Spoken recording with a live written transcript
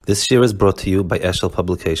This year is brought to you by Eshel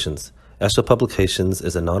Publications. Eshel Publications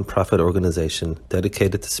is a non-profit organization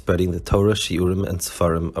dedicated to spreading the Torah, Shiurim, and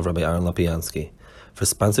Sefarim of Rabbi Aaron Lapiansky. For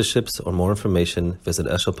sponsorships or more information, visit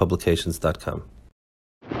eshelpublications.com.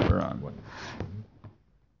 We're on.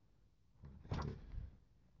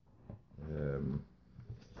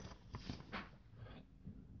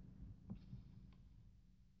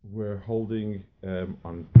 We're holding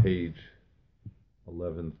on page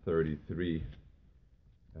 1133,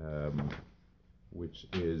 which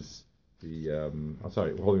is we're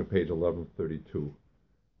holding on page 1132,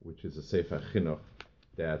 which is a Sefer Chinuch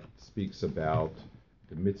that speaks about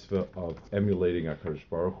the mitzvah of emulating HaKadosh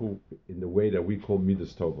Baruch Hu in the way that we call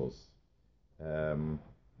Midas Tovos.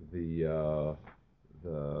 The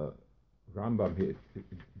Rambam here,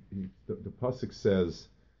 the pasuk says,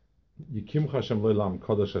 "Yikim Hashem Le'lam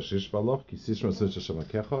Kodesh Hashish Baloch Ki Sishma Sishma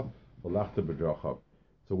Shemakecha V'Lachta B'Drachav."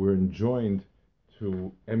 So we're enjoined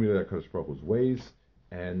to emulate HaKadosh Baruch Hu's ways,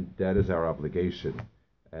 and that is our obligation.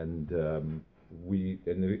 And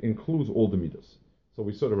it includes all the midos. So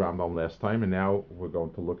we saw the Rambam last time, and now we're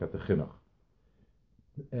going to look at the Chinuch.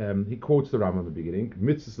 He quotes the Rambam in the beginning,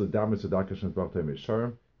 "Mitzvah l'damis adakesh and b'artei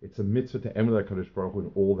mesharim." It's a mitzvah to emulate HaKadosh Baruch Hu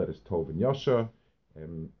in all that is tov and yasha.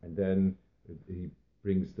 And then he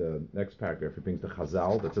brings the next paragraph. He brings the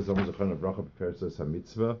Chazal that says, "Omer zechon avracha b'ferzos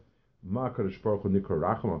hamitzvah. Ma HaKadosh Baruch Hu nikra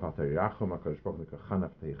rachum avatei rachum. Ma HaKadosh Baruch Hu nikra chan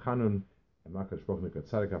avatei chanun. And Ma HaKadosh Baruch Hu nikra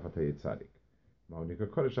tzadik avatei tzadik. Ma Hu nikra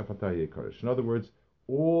kodesh avatei kodesh." In other words,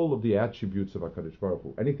 all of the attributes of HaKadosh Baruch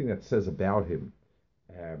Hu, anything that says about him,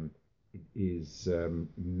 is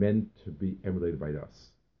meant to be emulated by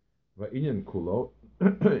us. Va'inyan kulo,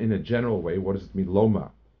 in a general way, what does it mean?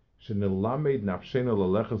 Loma. Shenelamed nafshena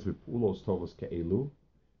lelechas v'pulos tovos ke'elu,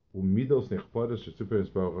 umidos nechpodes shesuper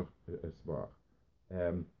esbarach esbarach.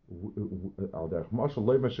 Al derech mashal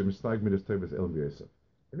loy mashem misnag midas tovos elam b'yosef.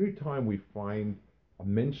 Every time we find a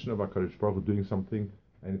mention of HaKadosh Baruch Hu doing something,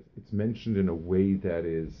 and it's mentioned in a way that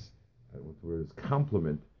is,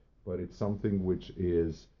 compliment, but it's something which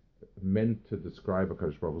is meant to describe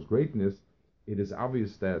HaKadosh Baruch Hu's greatness, it is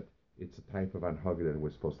obvious that it's a type of anhaga that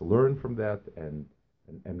we're supposed to learn from that and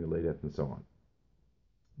emulate it and so on.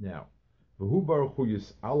 Now, V'hu Baruch Hu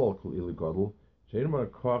yis'al kol ili gadol, she'ein mar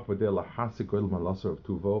koach v'dei lahasik gadol man lasar of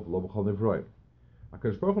tuvo v'lo b'chol nevroim.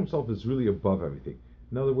 HaKadosh Baruch Hu himself is really above everything.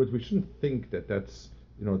 In other words, we shouldn't think that that's,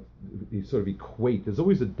 you sort of equate. There's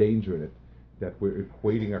always a danger in it that we're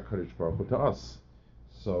equating HaKadosh Baruch Hu to us.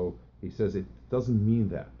 So he says it doesn't mean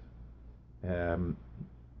that.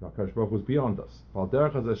 HaKadosh Baruch Hu is beyond us.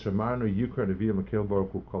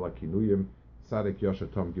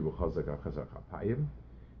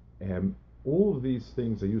 All of these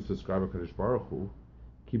things are used to describe HaKadosh Baruch Hu.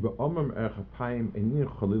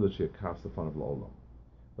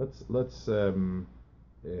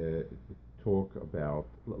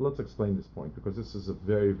 Let's explain this point, because this is a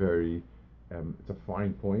very, very, it's a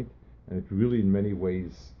fine point, and it really in many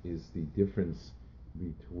ways is the difference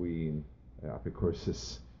between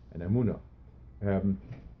apikoursis and emunah.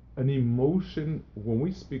 An emotion, when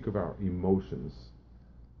we speak about emotions,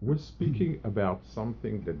 we're speaking about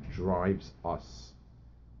something that drives us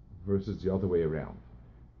versus the other way around.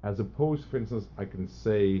 As opposed, for instance, I can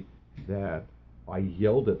say that I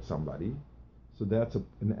yelled at somebody, so that's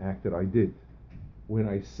an act that I did. When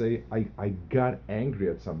I say I got angry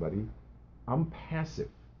at somebody, I'm passive,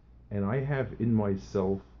 and I have in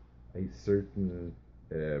myself a certain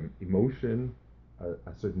emotion,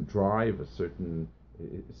 a certain drive,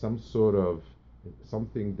 some sort of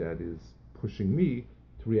something that is pushing me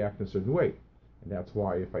to react in a certain way. And that's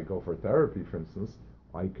why if I go for therapy, for instance,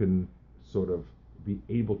 I can sort of be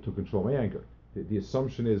able to control my anger. The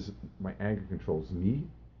assumption is my anger controls me,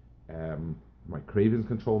 my cravings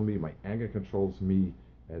control me, my anger controls me,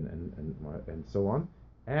 and so on,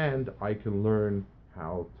 and I can learn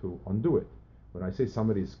how to undo it. When I say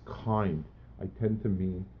somebody's kind, I tend to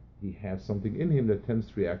mean he has something in him that tends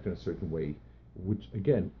to react in a certain way, which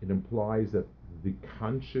again, it implies that the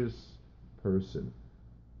conscious person,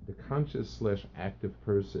 the conscious/active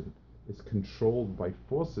person, is controlled by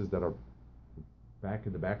forces that are back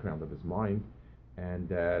in the background of his mind, and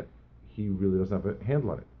that he really doesn't have a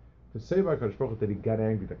handle on it. To say about HaKadosh Baruch Hu that he got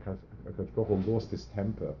angry, that HaKadosh Baruch Hu lost his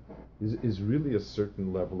temper, is really a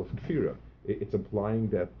certain level of kfira. It's implying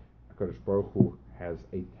that HaKadosh Baruch Hu has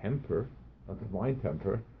a temper, a divine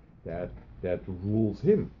temper, that rules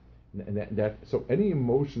him. And that so any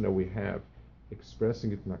emotion that we have,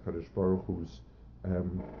 expressing it in HaKadosh Baruch Hu's,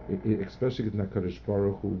 expressing it in HaKadosh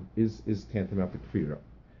Baruch Hu is tantamount to kfira.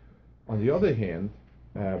 On the other hand,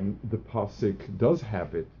 the pasuk does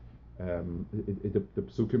have it. The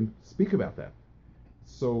psukim speak about that.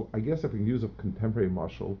 So I guess if we use a contemporary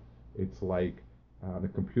mashal, it's like on a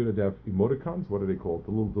computer they have emoticons. What are they called?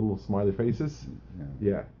 The little smiley faces.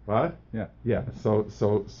 Yeah. What? Yeah. Yeah. So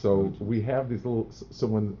we have these little. So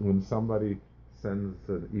when somebody sends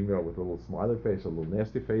an email with a little smiley face, or a little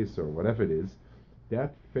nasty face, or whatever it is,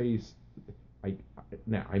 that face.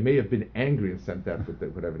 Now I may have been angry and sent that with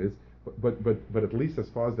whatever it is, but at least as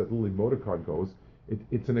far as that little emoticon goes,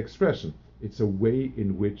 it's an expression. It's a way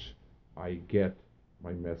in which I get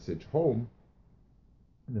my message home,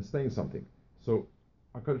 and it's saying something. So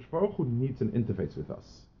HaKadosh Baruch Hu needs an interface with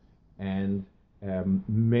us, and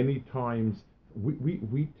many times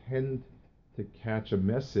we tend to catch a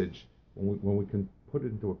message when we can put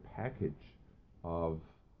it into a package of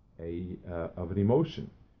of an emotion.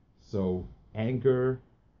 So anger,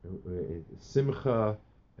 simcha,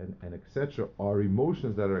 and etc. are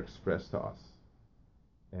emotions that are expressed to us.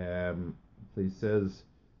 So he says,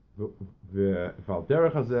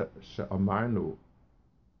 "V'alderech hazeh she'amarnu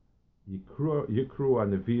yikru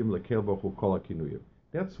anevim lekel b'chu kol hakinuyim."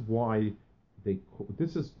 That's why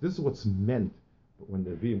this is what's meant when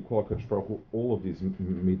the Nevi'im call HaKadosh Baruch Hu all of these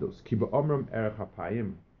midos. Ki ba'amram erech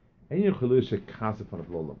hapayim, ein yichelu shekasef on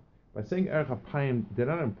v'lolam. By saying erech hapayim, they're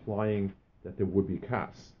not implying that there would be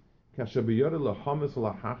kas. Kasher b'yodeh lehamis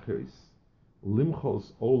v'lahachris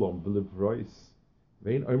limchos olam v'livrois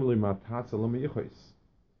vein omer matatz alam yichos.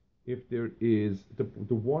 If there is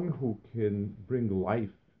the one who can bring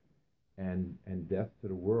life and death to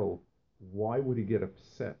the world, why would he get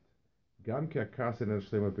upset? Gam ki akas enen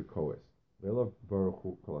shlema b'koes ve'elav baruch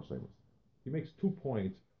hu kol hashlemus. He makes 2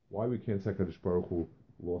 points why we can't say HaKadosh Baruch Hu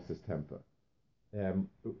lost his temper.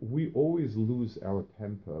 We always lose our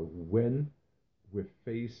temper when we're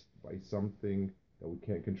faced by something that we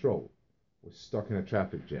can't control. We're stuck in a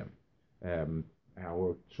traffic jam.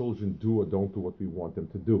 Our children do or don't do what we want them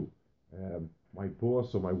to do. My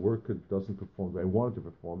boss or my worker doesn't perform the way I want it to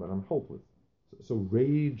perform, and I'm helpless. So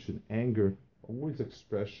rage and anger are always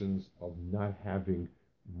expressions of not having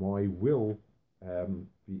my will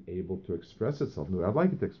be able to express itself. No, I'd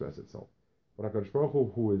like it to express itself. But HaKadosh Baruch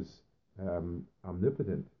Hu, who is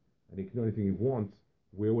omnipotent, and he can do anything he wants,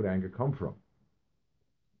 where would anger come from?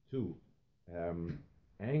 2,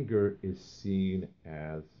 anger is seen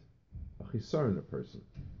as a chisar in a person.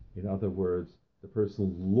 In other words, the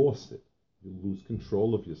person lost it. You lose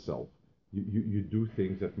control of yourself. You do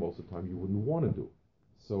things that most of the time you wouldn't want to do.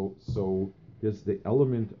 So there's the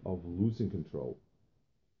element of losing control.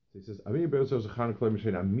 So he says,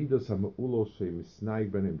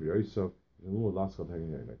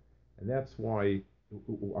 and that's why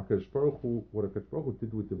HaKadosh Baruch Hu, what HaKadosh Baruch Hu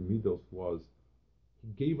did with the midos was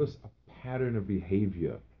he gave us a pattern of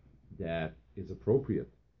behavior that is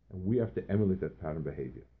appropriate, and we have to emulate that pattern of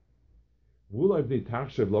behavior. So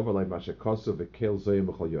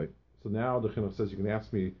now the Chinuch says, you can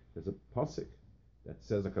ask me, there's a pasuk that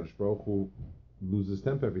says HaKadosh Baruch Hu loses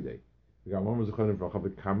temper every day. It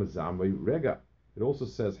also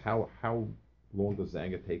says how long does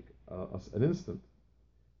anger take us an instant.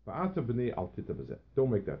 Don't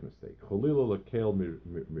make that mistake.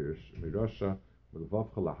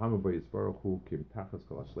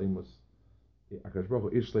 HaKadosh Baruch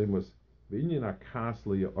Hu ish shleimus v'inyan akas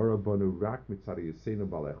le'ya'ara banu rak mitzad yisenu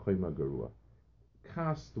b'alei choyma garua.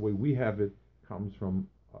 Kas, the way we have it, comes from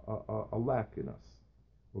a lack in us.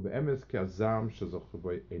 U'be'emes ki azam shezoch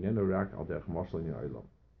b'ay einenu rak al derech mashal in ha'olam.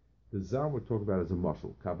 The zam we're talking about is a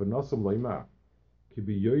mashal. Kavanasam le'ima ki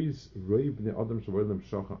b'yoyz roi b'nei adam shavolim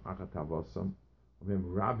shochan achat havasam u'mem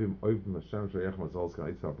rabim oivim Hashem shayach mazal zkan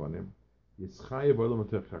yitzah banim yischayev olam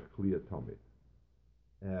atech kliya tamid.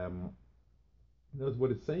 Notice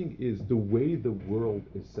what it's saying is the way the world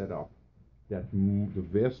is set up, that the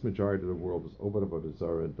vast majority of the world is over the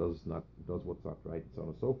Zara and does what's not right, and so on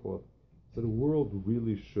and so forth. So the world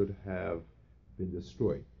really should have been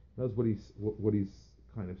destroyed. Notice what he's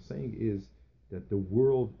kind of saying is that the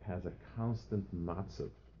world has a constant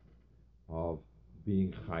matzav of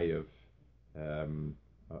being chayev,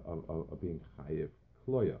 of being chayev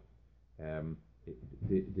kloya.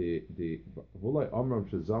 Volay Amram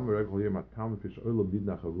Shazam Regel Yom Atam Fish Oil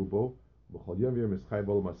Midnach Arubo, B'chol Yom Yom Eschai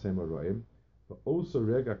Bol Masem Aroim, but also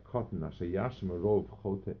Rega Cotton Ashayashim Arov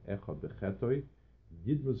Chote Echad Bechetoi,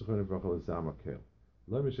 Yidmus Chon Vachal Zamakel.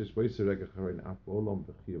 Lemishish Beiser Rega Charein Af Olam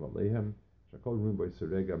B'chiv Alehem, Shakol Rum Beiser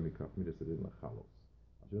Rega Mikach Midas Adin Lachalos.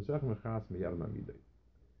 Ashayosach Mechas Miyar Mamidei.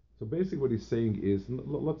 So basically, what he's saying is,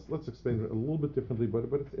 let's explain it a little bit differently,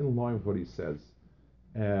 but it's in line with what he says.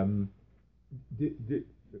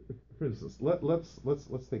 For instance,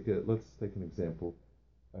 let's take an example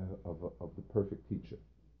of the perfect teacher,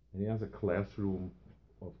 and he has a classroom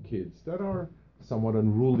of kids that are somewhat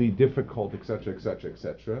unruly, difficult, etc., etc.,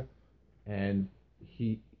 etc. And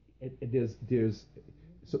there's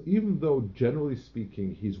so even though generally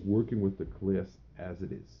speaking he's working with the class as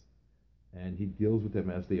it is, and he deals with them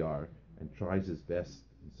as they are and tries his best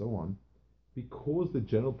and so on, because the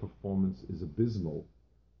general performance is abysmal,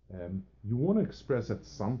 you want to express at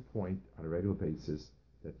some point on a regular basis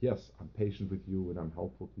that yes, I'm patient with you and I'm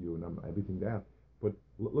helpful to you and I'm everything that. But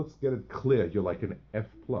let's get it clear: you're like an F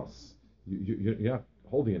plus. You're not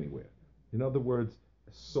holding anywhere. In other words,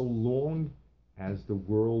 so long as the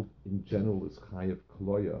world in general is chayav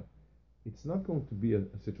kloya, it's not going to be a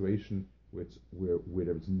situation where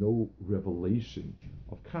there's no revelation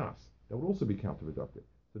of kas. That would also be counterproductive.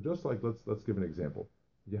 So just like let's give an example.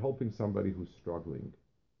 You're helping somebody who's struggling.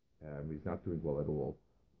 He's not doing well at all.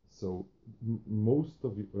 So most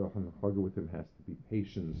of your hug with him has to be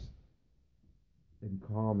patience and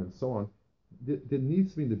calm and so on. There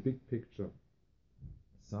needs to be in the big picture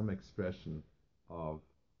some expression of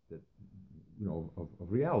that, of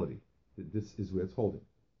reality. That this is where it's holding.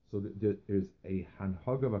 So there is a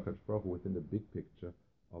hanhaga v'akadosh within the big picture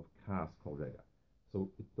of kas kol rega. So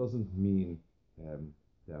it doesn't mean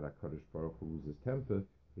that HaKadosh Baruch Hu loses temper.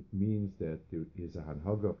 It means that there is a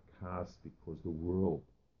hanhaga of kas because the world,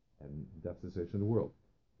 and that's the situation of the world.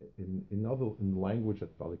 In the language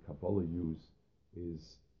that Bali Kabbalah use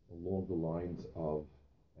is along the lines of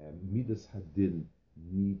Midas Hadin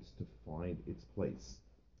needs to find its place.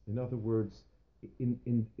 In other words, in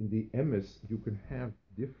the emes, you can have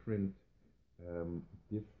different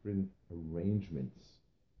arrangements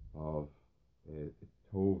of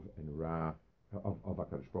tov and ra, of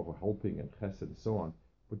HaKadosh Baruch Hu helping and chesed and so on,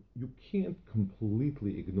 but you can't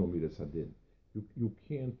completely ignore Midas Hadin. You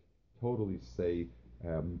can't totally say,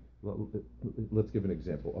 let's give an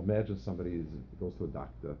example. Imagine somebody goes to a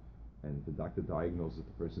doctor and the doctor diagnoses that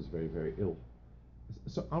the person is very, very ill.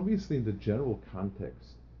 So obviously in the general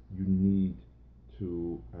context, you need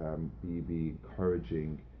to be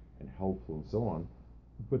encouraging and helpful and so on,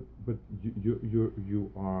 but you're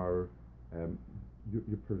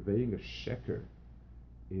purveying a sheker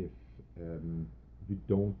if you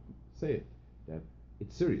don't say it, that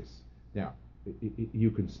it's serious. Now,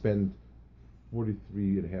 you can spend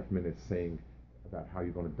 43 and a half minutes saying about how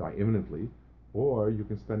you're going to die imminently, or you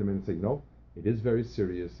can spend a minute saying, no, it is very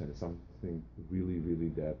serious and it's something really, really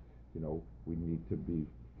that, we need to be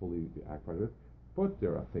fully act part of it. But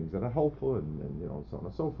there are things that are helpful and so on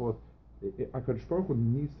and so forth. HaKadosh Baruch Hu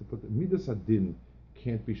needs to put the Midas Hadin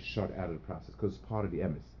can't be shut out of the process because it's part of the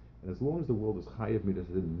emes. And as long as the world is chayav Midas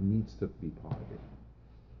Hadin, needs to be part of it.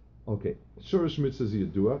 Okay, Shurish Mitzvah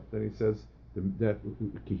Yedua. Then he says that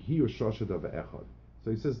Kihi or Shosha Dava Echad.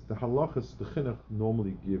 So he says the halachas, the chinuch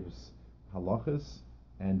normally gives halachas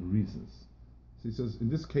and reasons. So he says in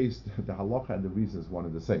this case the halacha and the reason is one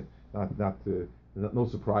and the same. No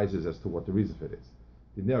surprises as to what the reason for it is.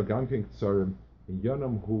 The Neo Gamking Tsarim in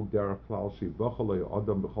Yanam Hu Derach Klal Shi Vachalay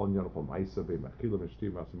Adam Bechol Yanam Chol Maisa Be Machila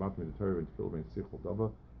Mishtim Masimat Min Torah and Tefillah Ben Sichol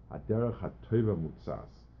Dava Haderach HaTorah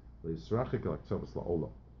Mutzas LeYisrachik L'Aktzavas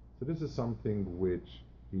LaOlam. So this is something which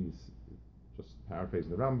he's just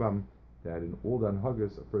paraphrasing the Rambam, that in all the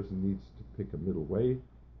anhagas a person needs to pick a middle way,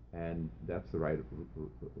 and that's the right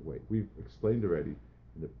way. We've explained already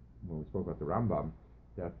when we spoke about the Rambam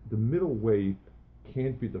that the middle way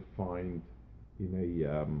can't be defined in a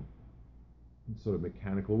sort of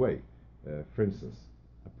mechanical way. For instance,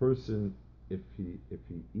 a person, if he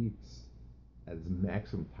eats as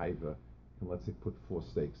maximum taiva, can let's say put 4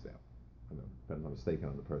 steaks down. I don't know, depends on the steak and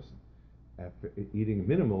on the person. After eating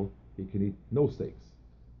minimal, he can eat no steaks.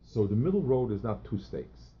 So the middle road is not 2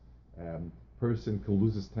 steaks. Person can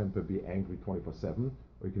lose his temper, be angry 24/7,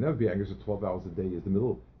 or he can never be angry, so 12 hours a day is the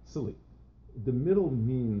middle. Silly. The middle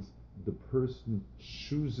means the person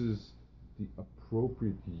chooses the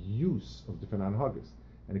appropriate use of different anhagas.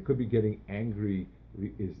 And it could be getting angry,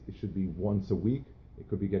 it should be once a week. It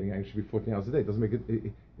could be getting angry, it should be 14 hours a day. It doesn't make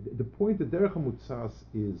it. The point that Derech HaMutzas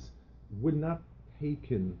is, we're not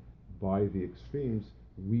taken by the extremes,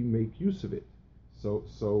 we make use of it. So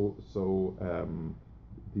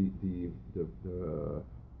the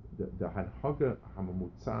Hanhaga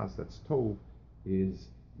HaMutzas that's tov is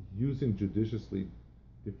using judiciously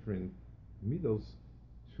different middles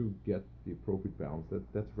to get the appropriate balance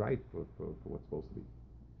that's right for what's supposed to be.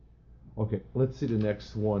 Okay, let's see. The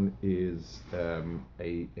next one is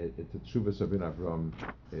it's a Tshuvas of Ben Avram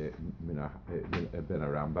Ben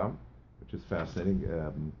Arambam, which is fascinating.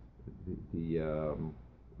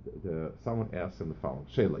 Someone asked him the following: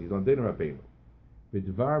 Sheila, you don't date Rabbeinu.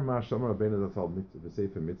 Bidvar ma shomer Rabbeinu that's all mitzvah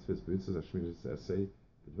v'sefer mitzvahs b'mitzvahs hashminis essay.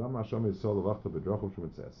 Bidvar ma shomer yisrael levachta b'drachov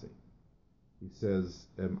shemitzvah essay. He says,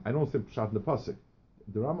 I don't say pshat in the pasuk.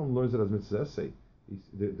 The Rambam learns it as mitzvah essay.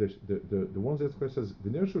 The one that says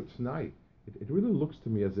v'nershu tonight. It really looks to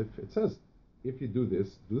me as if it says, if you do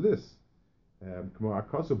this, do this. K'mo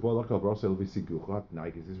akasu bo lachal brasel v'sigucha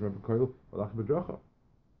tonight. Is this Rebbe Koil v'lach bedracha?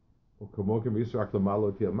 Or k'mo kem yisrak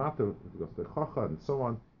l'malo tiel mater v'chacha and so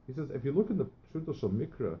on. He says, if you look in the Pshuto Shel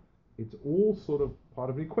Mikra, it's all sort of part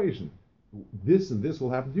of an equation. This and this will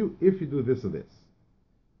happen to you if you do this and this.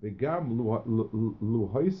 V'gam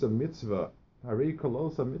luhaisa mitzvah harei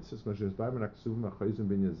kololsa mitzvahs m'shes b'ayman aksuvim achayzim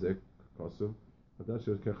bin yazek kasuv hadash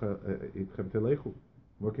kecha itchem telechu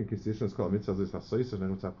moken kisishnas kol mitzvahs is hasoysa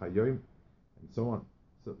nenutzap hayoyim and so on.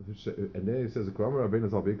 So, and then he says, "K'amar Rabbeinu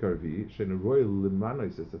Zal Beikar Vi she'en roy limano."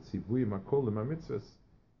 He says that sivui makol lema mitzvahs.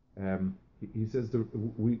 He says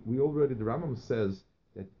we already, the Rambam says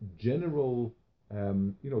that general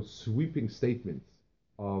sweeping statements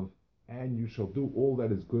of and you shall do all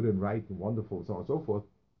that is good and right and wonderful and so on and so forth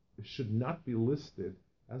should not be listed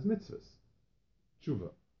as mitzvahs.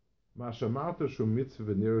 Tshuva. Ma shamarta shu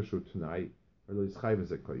mitzvah v'nirashu t'nai lo yischayv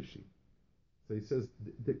zekoishi. So he says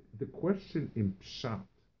the question in Pshat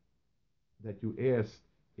that you asked,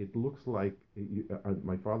 it looks like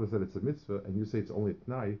my father said it's a mitzvah and you say it's only a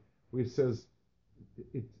t'nai. Where he says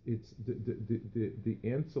it's the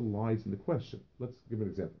answer lies in the question. Let's give an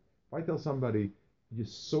example. If I tell somebody you're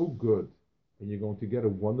so good and you're going to get a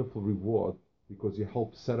wonderful reward because you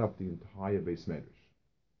helped set up the entire base medrash,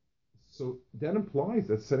 so that implies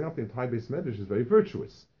that setting up the entire base medrash is very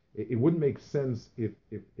virtuous. It wouldn't make sense if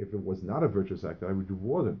it was not a virtuous act that I would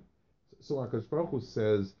reward him. So HaKadosh Baruch Hu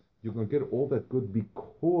says you're going to get all that good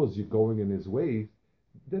because you're going in His ways.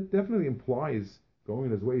 That definitely implies going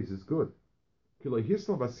in His ways is good. The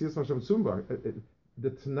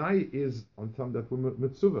Tanai is on some that we're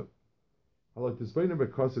mitzvah.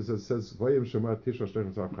 Because it says so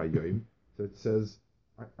it says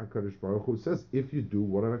HaKadosh Baruch Hu says if you do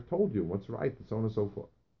what I've told you, what's right, and so on and so forth.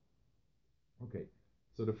 Okay,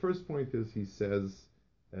 so the first point is he says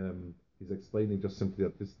he's explaining just simply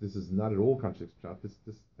that this is not at all contradicts Pshat.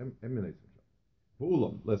 This emanates from Pshat.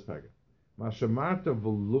 V'ulam, let's pack it. Mashamarta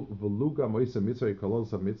v'luga moisa mitzvah yikolol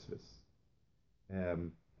sa mitzvahs.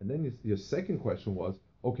 And then your second question was,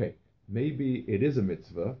 okay, maybe it is a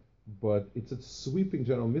mitzvah, but it's a sweeping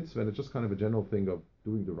general mitzvah, and it's just kind of a general thing of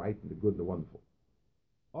doing the right and the good and the wonderful.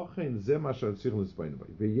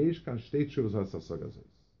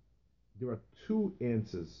 There are two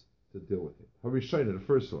answers to deal with it. The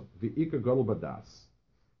first one,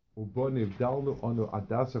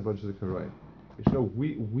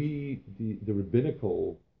 we the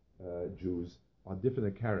rabbinical Jews are different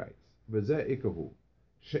than Karaites. We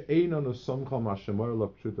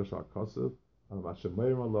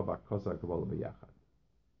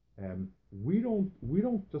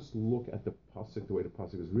don't just look at the pasuk the way the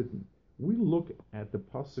pasuk is written. We look at the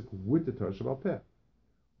pasuk with the Torah Shebal Peh.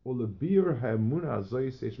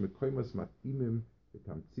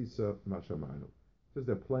 Says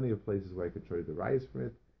there are plenty of places where I could show you the rise from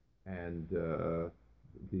it, and the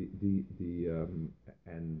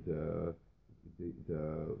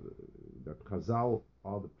Chazal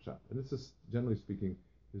are the Pshat. And this is, generally speaking,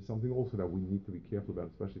 is something also that we need to be careful about,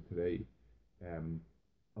 especially today.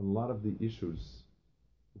 A lot of the issues,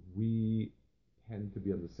 we tend to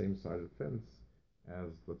be on the same side of the fence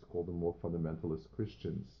as, let's call them, more fundamentalist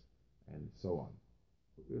Christians, and so on.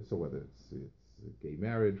 So whether it's gay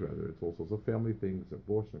marriage, whether it's all sorts of family things,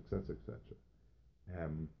 abortion, etc., etc.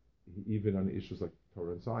 Even on issues like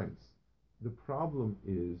Torah and science. The problem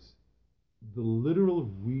is the literal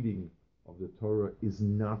reading of the Torah is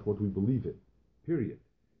not what we believe in. Period.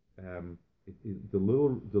 The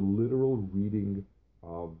literal reading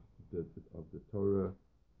of the Torah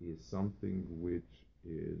is something which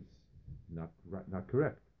is not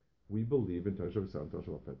correct. We believe in Torah Shabbat and Torah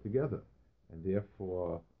Shabbat together, and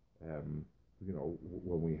therefore,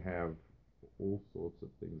 when we have all sorts of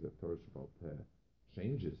things that Torah Shabbat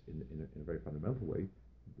changes in a very fundamental way,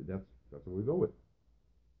 that's what we go with.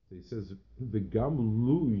 So he says, "V'gam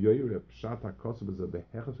lu yoyre pshat hakosav is a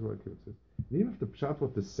beheches." Even if the pshat were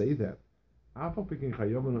to say that, afal picking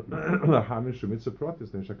chayom lahamish mitzvah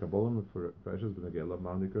protis then shakabolam for precious benagela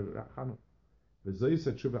maunikar rachanu. V'zoy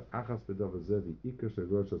said tshuva achas bedav zevi ikar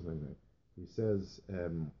shegoshas neinei. He says,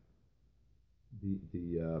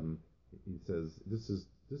 he says this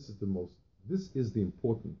is the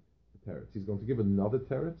important teretz. He's going to give another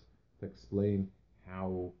teretz to explain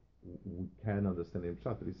how we can understand the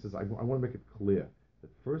Pshat. He says, I want to make it clear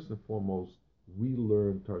that first and foremost, we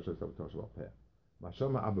learn Torah Shabbat Peh.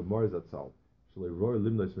 Mashama Abu Moriz Atzal, Shalei Roy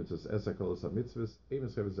Limnos Mitzvahs Esek Kolos HaMitzvahs,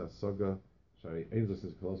 Emes Cheves Zasoga, Shari Emes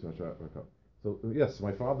Kolos HaMashar Rakam. So yes,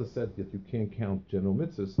 my father said that you can't count general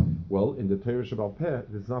mitzvahs. Well, in the Torah Shabbat Peh,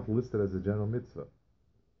 it is not listed as a general mitzvah.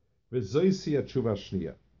 V'zoisia tshuva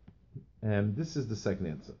shniya. And this is the second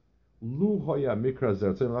answer. Lu hoya mikra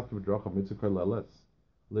zer tzei laftu b'dracha mitzvah kol leles.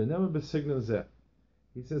 Le'nema b'signan zeh.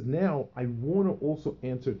 He says, now I want to also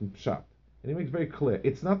answer it in Pshat. And he makes it very clear.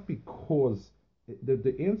 It's not because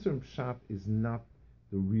the answer in Pshat is not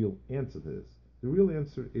the real answer to this. The real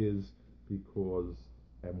answer is because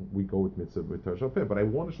we go with mitzvah with Torah Shabbat. But I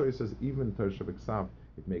want to show you, he says, even in Torah Shabbat Ksav,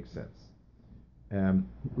 it makes sense. So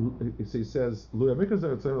he says, the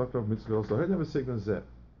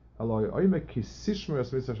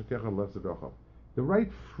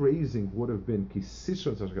right phrasing would have been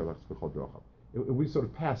we sort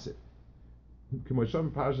of pass it.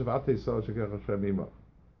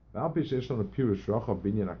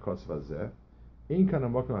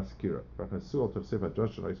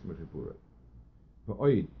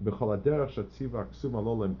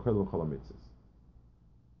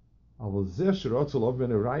 אבל זה שרוצה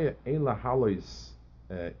לובן ראיה אין לה הלויס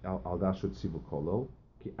על דשו ציבו כולו,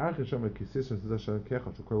 כי אחרי שם הכיסיס שזה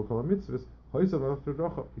ככה שכל כל המצווס, הויזה ולכתר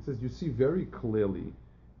דוחה. He says, you see very clearly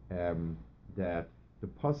that the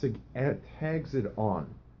pasuk tags it on.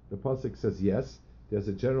 The pasuk says, yes, there's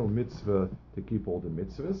a general mitzvah to keep all the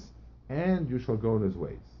mitzvahs, and you shall go in his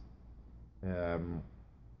ways.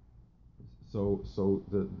 So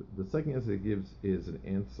the second answer it gives is an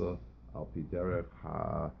answer al pi derech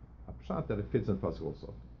pshat that it fits in pasuk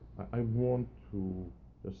also. I want to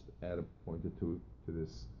just add a point or two to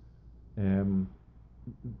this.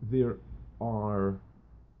 There are,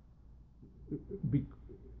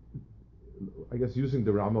 I guess, using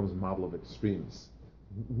the Rambam's model of extremes,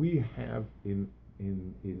 we have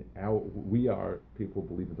we are people who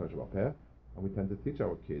believe in Torah Shabbat Peh, and we tend to teach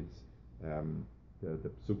our kids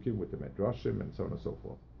the psukim with the medrashim and so on and so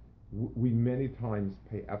forth. We many times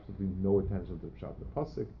pay absolutely no attention to the pshat and the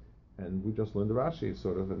pasuk, and we just learn the Rashi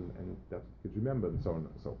sort of, and that's what kids remember, and so on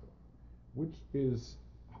and so forth, which is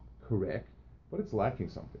correct, but it's lacking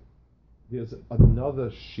something. There's another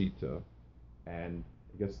shita, and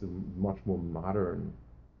I guess the much more modern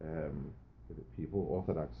people,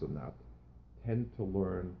 Orthodox or not, tend to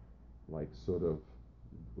learn like sort of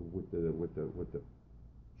with the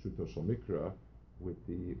Shuto Shel Mikra, with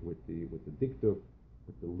the diktuk,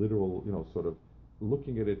 with the literal, sort of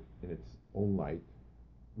looking at it in its own light,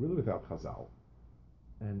 really without Chazal.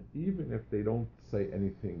 And even if they don't say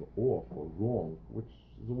anything off or wrong, which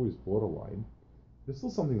is always borderline, there's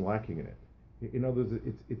still something lacking in it. In other words,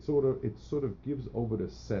 it sort of gives over the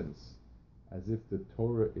sense as if the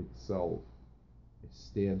Torah itself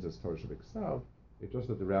stands as Torah Shabbat. It's just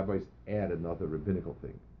that the rabbis add another rabbinical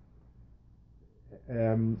thing.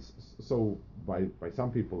 So by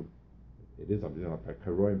some people, it is by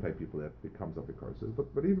Karoim type people that becomes of the curses,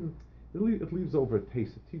 but even it leaves over a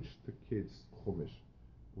taste to teach the kids Chumash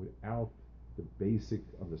without the basic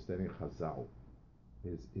understanding of Chazal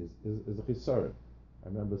is a chisaron. I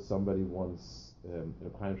remember somebody once,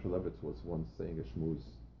 Chaim Shmulevitz was once saying a shmuz,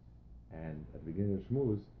 and at the beginning of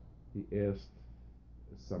shmuz, he asked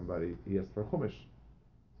for Chumash.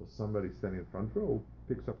 So somebody standing in front row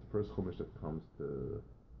picks up the first Chumash that comes to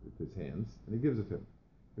his hands, and he gives it to him.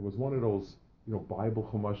 It was one of those, Bible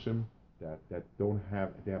Chumashim that don't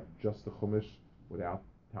have, they have just the Chumash without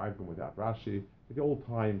Targum, without Rashi. The old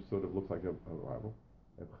time sort of looks like a Bible.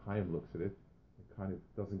 If Chaim looks at it, it kind of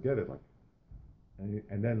doesn't get it. And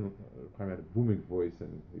then Chaim had a booming voice,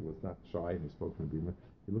 and he was not shy, and he spoke from Bima.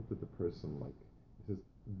 He looked at the person he says,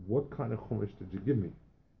 "What kind of Chumash did you give me?"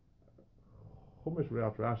 Chumash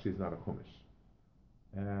without Rashi is not a Chumash.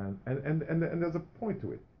 And there's a point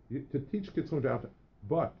to it. To teach kids Chumash,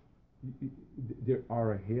 but there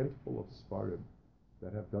are a handful of Sfarim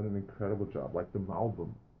that have done an incredible job, like the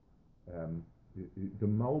Malbim. The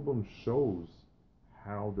Malbim shows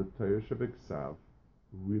how the Torah Shabbat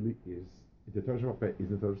really is. The Torah Shabbat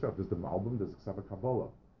isn't Torah Shabbat. There's the Malbim, there's the Ksav Kabbalah,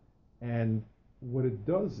 and what it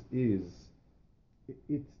does is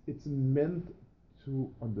it's meant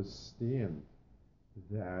to understand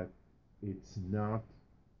that it's not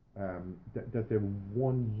that they're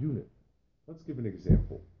one unit. Let's give an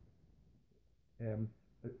example.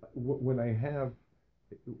 When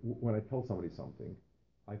I tell somebody something,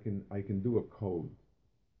 I can do a code.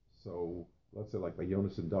 So let's say like by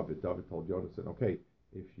Jonas and David told Jonas, okay,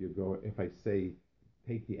 if I say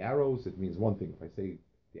take the arrows, it means one thing. If I say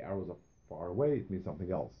the arrows are far away, it means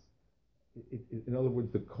something else. In other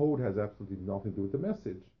words, the code has absolutely nothing to do with the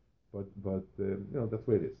message, but that's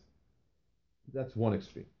where it is. That's one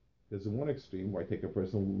extreme. There's one extreme where I take a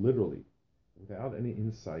person literally, without any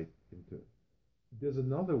insight into it. There's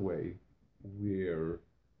another way where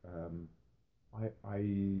um, I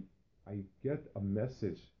get a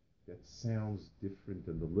message that sounds different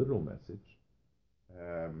than the literal message.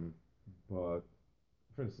 Um, but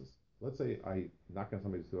for instance, let's say I knock on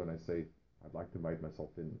somebody's door and I say, I'd like to invite myself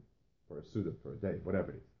in for a suda for a day,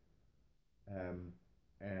 whatever it is.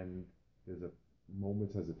 And there's a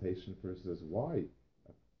moment's hesitation. Person says, why?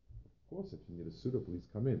 Of course, if you need a suda, please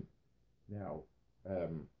come in. Now,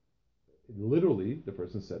 um, literally, the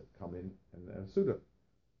person said, come in and a suda.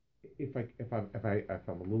 If I'm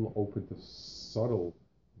a little open to subtle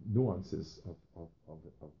nuances of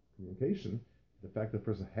communication, the fact that the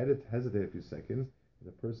person had it hesitate a few seconds, and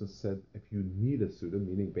the person said, if you need a suda,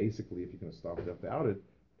 meaning basically if you're going to stop without it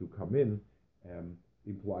to come in,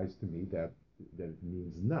 implies to me that it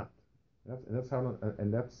means not. That's how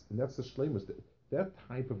and that's the shlemus. That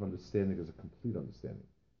type of understanding is a complete understanding.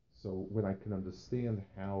 So when I can understand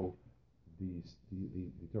how the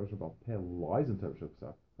Torah Shabbat Peh lies in Torah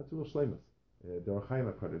Shabbat, that's a real shlemus. The Ohr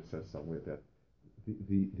HaChaim HaKadosh says somewhere that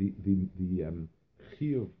the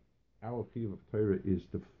chiyuv, our chiyuv of Torah is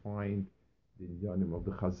to find the inyanim of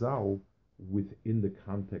the Chazal within the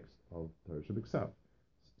context of Torah Shabbat.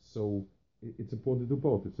 So it's important to do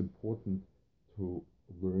both. It's important to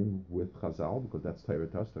learn with Chazal because that's Torah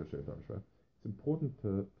Torah. It's important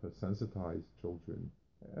to sensitize children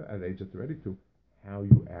at age that they're ready to how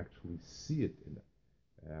you actually see it in it.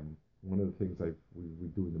 One of the things we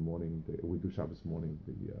do in the morning, we do Shabbos morning,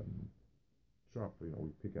 the Trop, we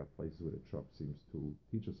pick out places where the Trop seems to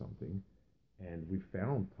teach us something, and we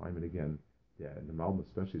found time and again that, and the Malbim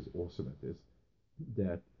especially is awesome at this,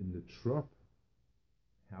 that in the Trop,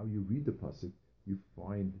 how you read the pasuk, you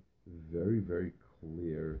find very, very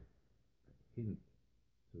clear hint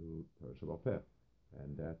to Torah Shabbat Peh,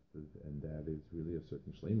 and that is really a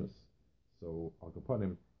certain shlemus. So Al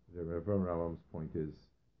Kapanim, the Reverend Rambam's point is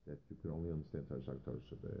that you can only understand Torah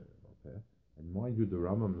Shabbat Peh, and mind you, the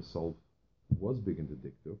Rambam himself was big into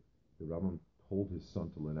diktuk. The Rambam told his son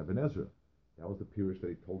to learn Even Ezra. That was the period that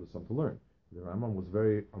he told his son to learn. The Rambam was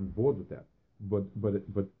very on board with that. But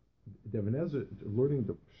the Even Ezra, learning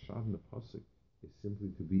the Pshat and the Pasuk is simply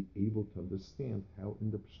to be able to understand how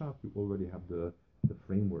in the Pshat you already have the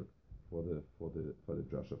framework for the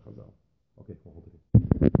Drasha Chazal. Okay, we'll hold it.